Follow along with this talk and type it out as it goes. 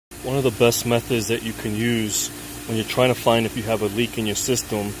One of the best methods that you can use when you're trying to find if you have a leak in your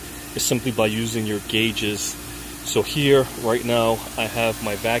system is simply by using your gauges. So here, right now, I have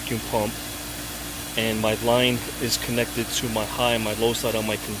my vacuum pump and my line is connected to my high and my low side on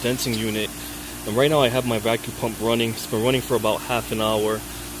my condensing unit. And right now I have my vacuum pump running. It's been running for about half an hour.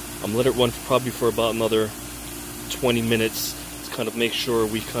 I'm let it run probably for about another 20 minutes to kind of make sure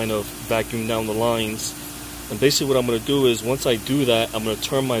we kind of vacuum down the lines. And basically what I'm going to do is, once I do that, I'm going to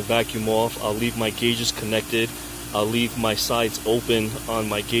turn my vacuum off. I'll leave my gauges connected. I'll leave my sides open on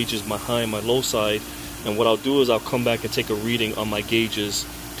my gauges, my high and my low side. And what I'll do is I'll come back and take a reading on my gauges.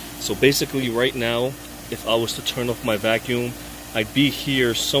 So basically right now, if I was to turn off my vacuum, I'd be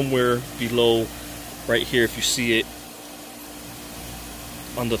here somewhere below, right here if you see it,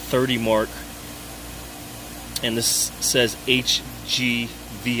 on the 30 mark. And this says HGVAC.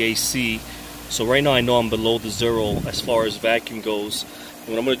 So right now I know I'm below the 0 as far as vacuum goes. And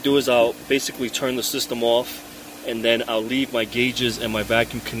what I'm going to do is I'll basically turn the system off, and then I'll leave my gauges and my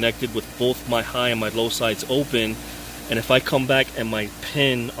vacuum connected with both my high and my low sides open. And if I come back and my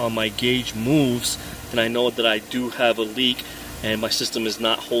pin on my gauge moves, then I know that I do have a leak and my system is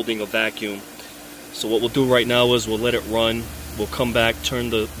not holding a vacuum. So what we'll do right now is we'll let it run. We'll come back, turn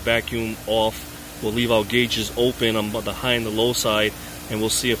the vacuum off. We'll leave our gauges open on the high and the low side, and we'll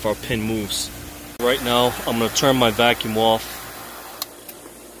see if our pin moves. Right now, I'm going to turn my vacuum off.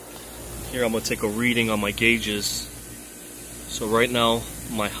 Here I'm going to take a reading on my gauges. So right now,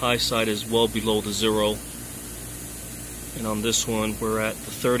 my high side is well below the 0. And on this one, we're at the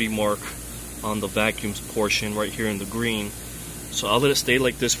 30 mark on the vacuum portion right here in the green. So I'll let it stay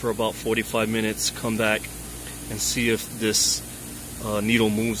like this for about 45 minutes, come back and see if this needle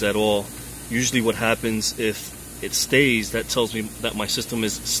moves at all. Usually what happens, if it stays, that tells me that my system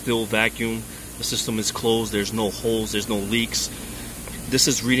is still vacuum. The system is closed, there's no holes, there's no leaks. This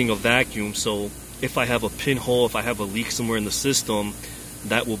is reading a vacuum, so if I have a pinhole, if I have a leak somewhere in the system,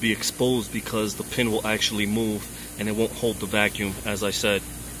 that will be exposed because the pin will actually move and it won't hold the vacuum, as I said.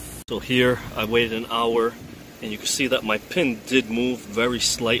 So here I waited an hour and you can see that my pin did move very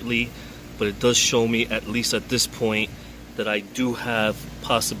slightly, but it does show me, at least at this point, that I do have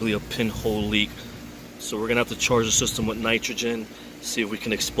possibly a pinhole leak. So we're gonna have to charge the system with nitrogen, see if we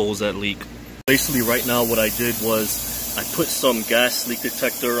can expose that leak. Basically right now what I did was I put some gas leak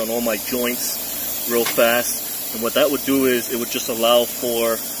detector on all my joints real fast, and what that would do is it would just allow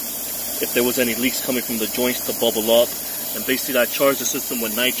for, if there was any leaks coming from the joints, to bubble up. And basically I charged the system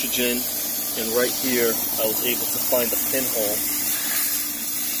with nitrogen, and right here I was able to find the pinhole.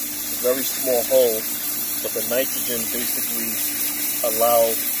 It's a very small hole, but the nitrogen basically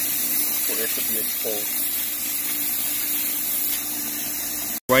allowed for it to be exposed.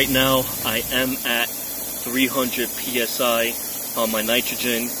 Right now I am at 300 psi on my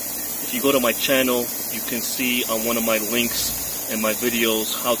nitrogen. If you go to my channel, you can see on one of my links and my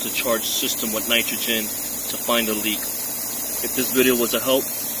videos how to charge the system with nitrogen to find a leak. If this video was a help,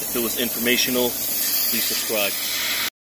 if it was informational, please subscribe.